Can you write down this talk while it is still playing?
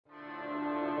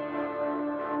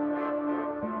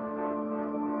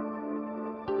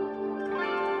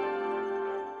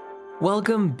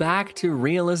Welcome back to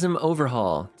Realism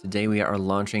Overhaul. Today we are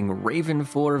launching Raven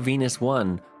 4 Venus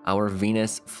 1, our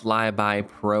Venus flyby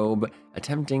probe,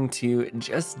 attempting to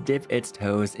just dip its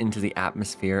toes into the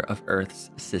atmosphere of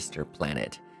Earth's sister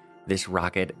planet. This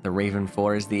rocket, the Raven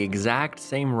 4, is the exact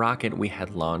same rocket we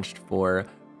had launched for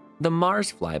the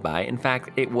Mars flyby. In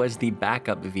fact, it was the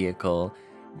backup vehicle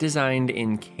designed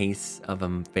in case of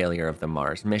a failure of the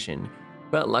Mars mission.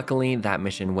 But luckily, that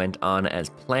mission went on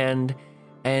as planned,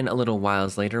 and a little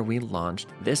whiles later, we launched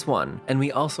this one. And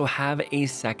we also have a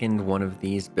second one of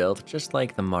these built, just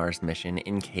like the Mars mission,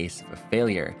 in case of a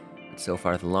failure. But so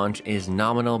far, the launch is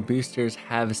nominal. Boosters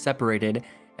have separated,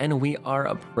 and we are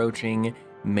approaching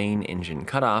main engine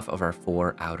cutoff of our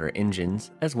 4 outer engines,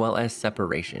 as well as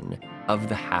separation of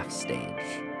the half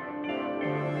stage.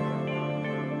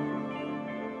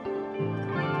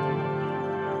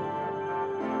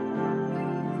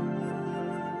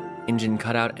 Engine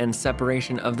cutout and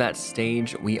separation of that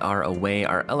stage, we are away.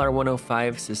 Our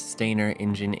LR-105 sustainer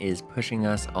engine is pushing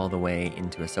us all the way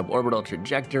into a suborbital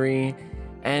trajectory,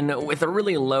 and with a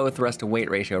really low thrust to weight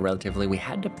ratio relatively, we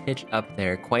had to pitch up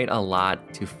there quite a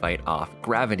lot to fight off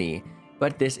gravity.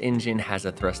 But this engine has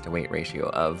a thrust to weight ratio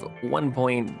of 1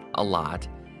 point a lot,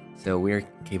 so we're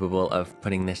capable of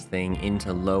putting this thing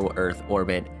into low Earth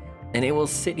orbit, and it will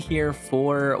sit here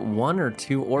for 1 or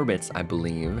 2 orbits, I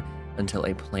believe, until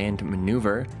a planned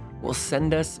maneuver will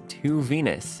send us to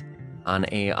Venus on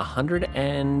a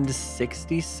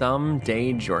 160-some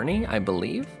day journey, I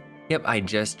believe. Yep, I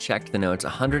just checked the notes.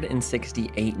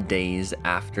 168 days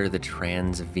after the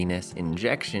trans-Venus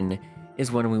injection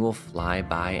is when we will fly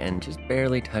by and just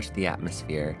barely touch the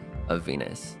atmosphere of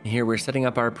Venus. Here we're setting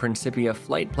up our Principia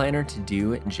flight planner to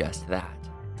do just that.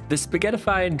 The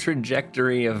spaghettified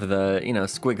trajectory of the,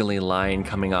 squiggly line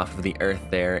coming off of the Earth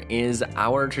there is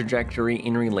our trajectory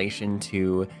in relation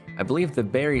to, I believe, the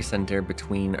barycenter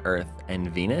between Earth and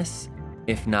Venus,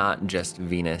 if not just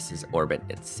Venus's orbit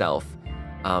itself.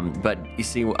 But you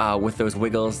see, with those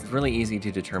wiggles, it's really easy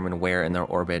to determine where in their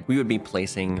orbit we would be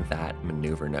placing that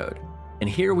maneuver node. And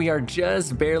here we are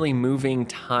just barely moving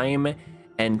time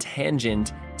and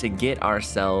tangent to get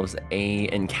ourselves an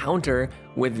encounter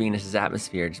with Venus's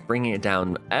atmosphere, just bringing it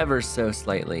down ever so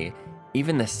slightly.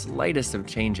 Even the slightest of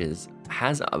changes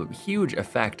has a huge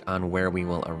effect on where we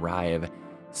will arrive.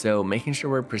 So making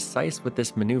sure we're precise with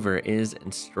this maneuver is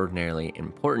extraordinarily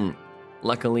important.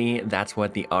 Luckily, that's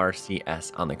what the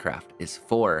RCS on the craft is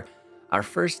for. Our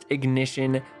first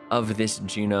ignition of this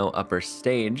Juno upper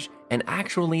stage, and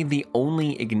actually the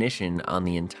only ignition on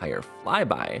the entire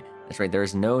flyby. That's right,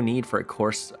 there's no need for a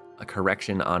course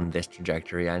correction on this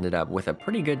trajectory. I ended up with a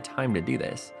pretty good time to do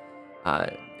this.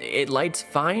 It lights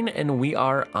fine, and we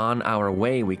are on our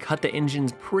way. We cut the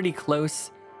engines pretty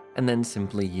close, and then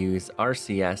simply use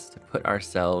RCS to put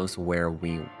ourselves where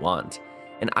we want.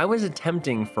 And I was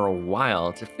attempting for a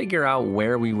while to figure out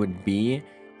where we would be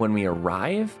when we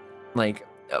arrive. Like,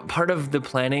 part of the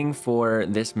planning for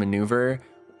this maneuver,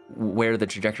 where the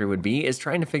trajectory would be, is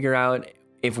trying to figure out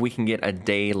if we can get a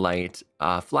daylight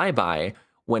flyby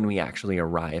when we actually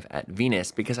arrive at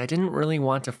Venus, because I didn't really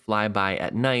want to fly by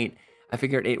at night. I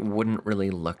figured it wouldn't really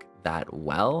look that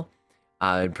well.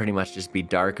 It'd pretty much just be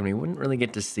dark, and we wouldn't really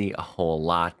get to see a whole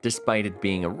lot, despite it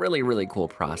being a really, really cool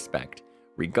prospect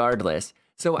regardless.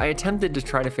 So I attempted to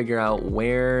try to figure out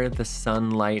where the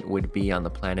sunlight would be on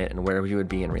the planet and where we would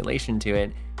be in relation to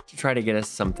it to try to get us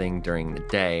something during the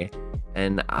day.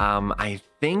 And I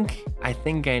think I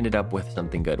ended up with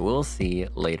something good. We'll see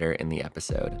later in the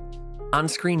episode. On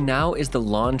screen now is the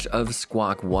launch of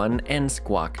Squack 1 and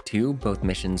Squack 2. Both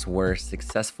missions were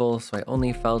successful, so I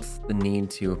only felt the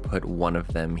need to put one of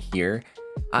them here.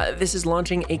 This is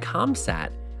launching a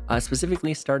ComSat,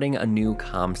 specifically starting a new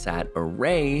ComSat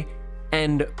array,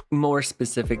 and more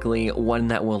specifically, one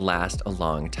that will last a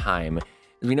long time.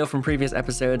 As we know from previous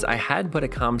episodes, I had put a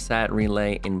ComSat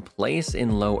relay in place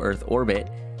in low Earth orbit,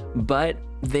 but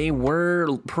they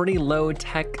were pretty low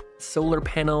tech solar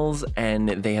panels, and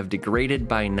they have degraded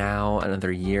by now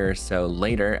another year or so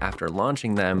later after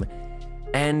launching them,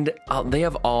 and they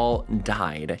have all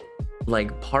died.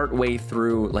 Like partway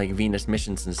through like Venus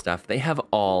missions and stuff, they have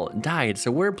all died.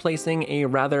 So we're placing a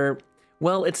rather,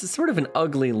 well, it's sort of an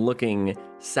ugly looking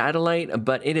satellite,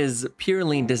 but it is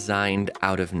purely designed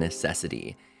out of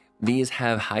necessity. These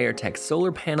have higher tech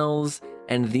solar panels,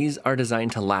 and these are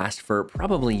designed to last for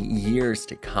probably years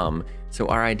to come. So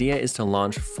our idea is to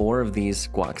launch 4 of these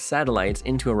Squack satellites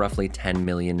into a roughly 10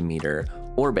 million meter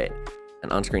orbit.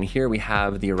 And on screen here, we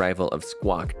have the arrival of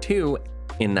Squack 2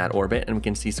 in that orbit, and we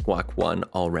can see Squack 1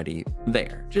 already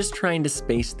there. Just trying to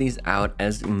space these out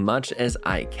as much as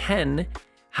I can.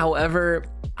 However,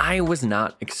 I was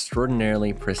not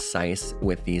extraordinarily precise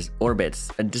with these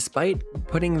orbits. Despite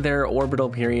putting their orbital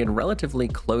period relatively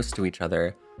close to each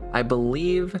other, I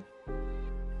believe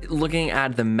looking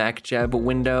at the MechJeb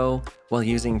window while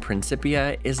using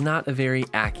Principia is not a very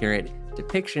accurate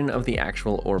depiction of the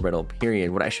actual orbital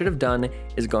period. What I should have done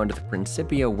is gone to the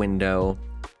Principia window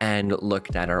and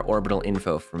looked at our orbital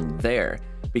info from there,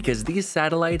 because these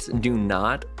satellites do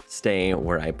not stay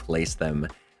where I place them.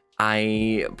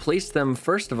 I placed them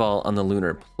first of all on the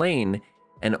lunar plane,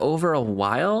 and over a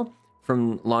while,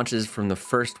 from launches from the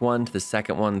first one to the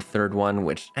second one, third one,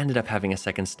 which ended up having a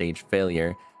second stage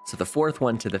failure, so the fourth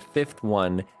one to the fifth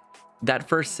one, that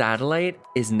first satellite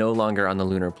is no longer on the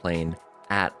lunar plane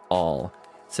at all.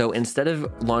 So instead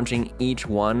of launching each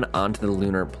one onto the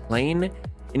lunar plane,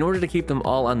 in order to keep them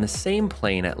all on the same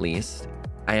plane at least,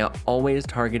 I always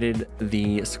targeted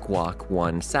the Squack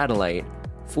I satellite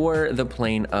for the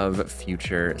plane of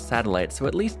future satellites. So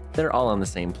at least they're all on the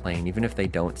same plane, even if they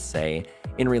don't say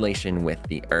in relation with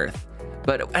the Earth.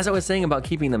 But as I was saying about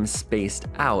keeping them spaced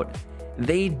out,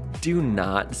 they do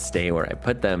not stay where I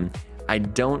put them. I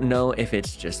don't know if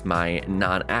it's just my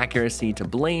non-accuracy to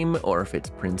blame, or if it's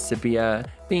Principia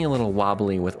being a little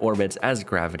wobbly with orbits as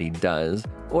gravity does,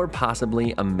 or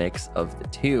possibly a mix of the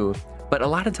two. But a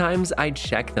lot of times I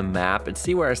check the map and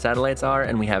see where our satellites are,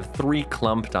 and we have 3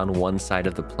 clumped on one side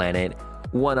of the planet,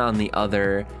 1 on the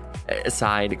other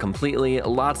side completely,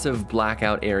 lots of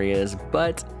blackout areas.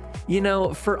 But you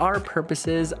know, for our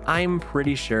purposes, I'm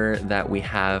pretty sure that we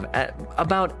have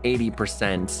about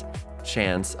 80%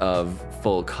 chance of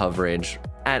full coverage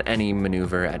at any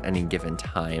maneuver at any given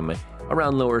time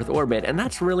around low Earth orbit, and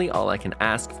that's really all I can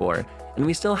ask for. And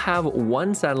we still have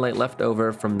 1 satellite left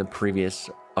over from the previous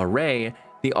array,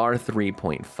 the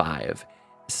R3.5.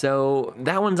 So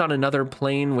that one's on another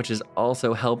plane, which is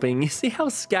also helping. You see how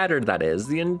scattered that is?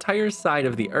 The entire side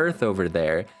of the Earth over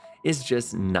there is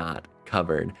just not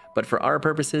covered. But for our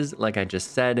purposes, like I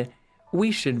just said,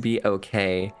 we should be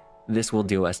okay. This will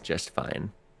do us just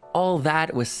fine. All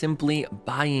that was simply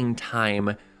buying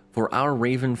time for our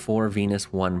Raven 4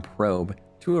 Venus 1 probe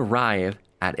to arrive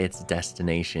at its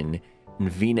destination.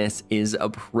 And Venus is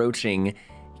approaching. You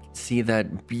can see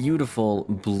that beautiful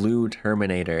blue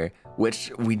Terminator,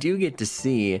 which we do get to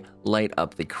see light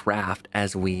up the craft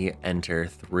as we enter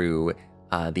through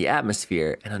the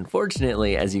atmosphere. And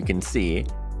unfortunately, as you can see,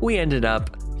 we ended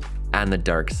up on the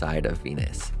dark side of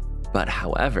Venus. But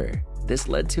however, this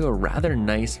led to a rather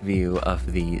nice view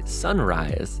of the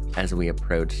sunrise as we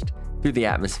approached through the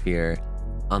atmosphere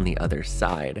on the other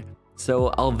side.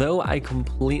 So although I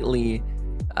completely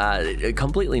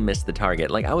missed the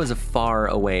target, like I was as far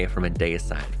away from a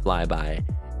dayside flyby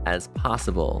as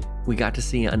possible, we got to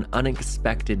see an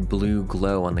unexpected blue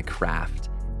glow on the craft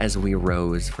as we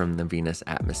rose from the Venus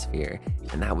atmosphere.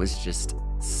 And that was just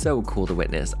so cool to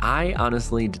witness. I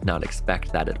honestly did not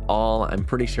expect that at all. I'm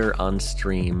pretty sure on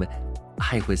stream,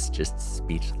 I was just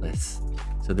speechless.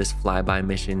 So this flyby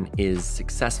mission is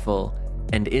successful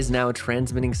and is now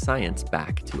transmitting science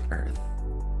back to Earth.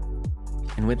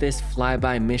 And with this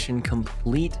flyby mission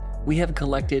complete, we have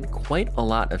collected quite a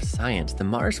lot of science. The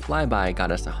Mars flyby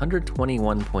got us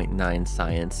 121.9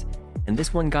 science, and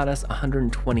this one got us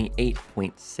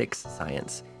 128.6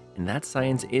 science. And that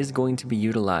science is going to be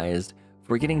utilized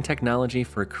for getting technology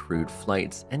for crewed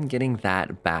flights and getting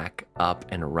that back up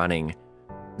and running.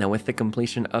 Now with the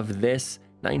completion of this,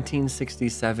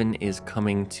 1967 is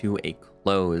coming to a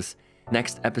close.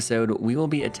 Next episode, we will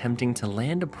be attempting to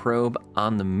land a probe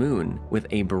on the moon with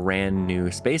a brand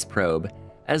new space probe,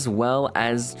 as well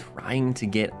as trying to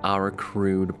get our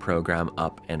crewed program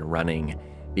up and running.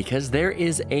 Because there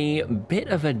is a bit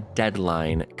of a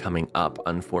deadline coming up,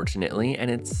 unfortunately, and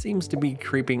it seems to be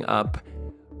creeping up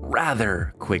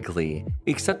rather quickly.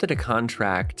 We accepted a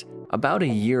contract about a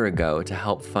year ago to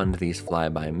help fund these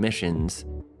flyby missions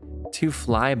to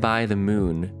fly by the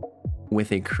moon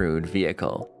with a crewed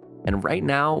vehicle. And right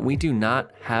now, we do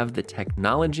not have the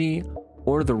technology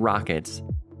or the rockets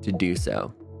to do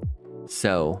so.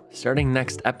 So, starting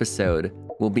next episode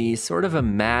will be sort of a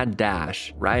mad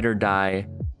dash, ride or die,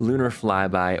 lunar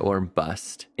flyby or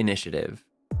bust initiative.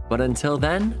 But until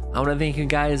then, I want to thank you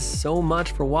guys so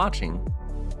much for watching,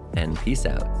 and peace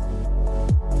out.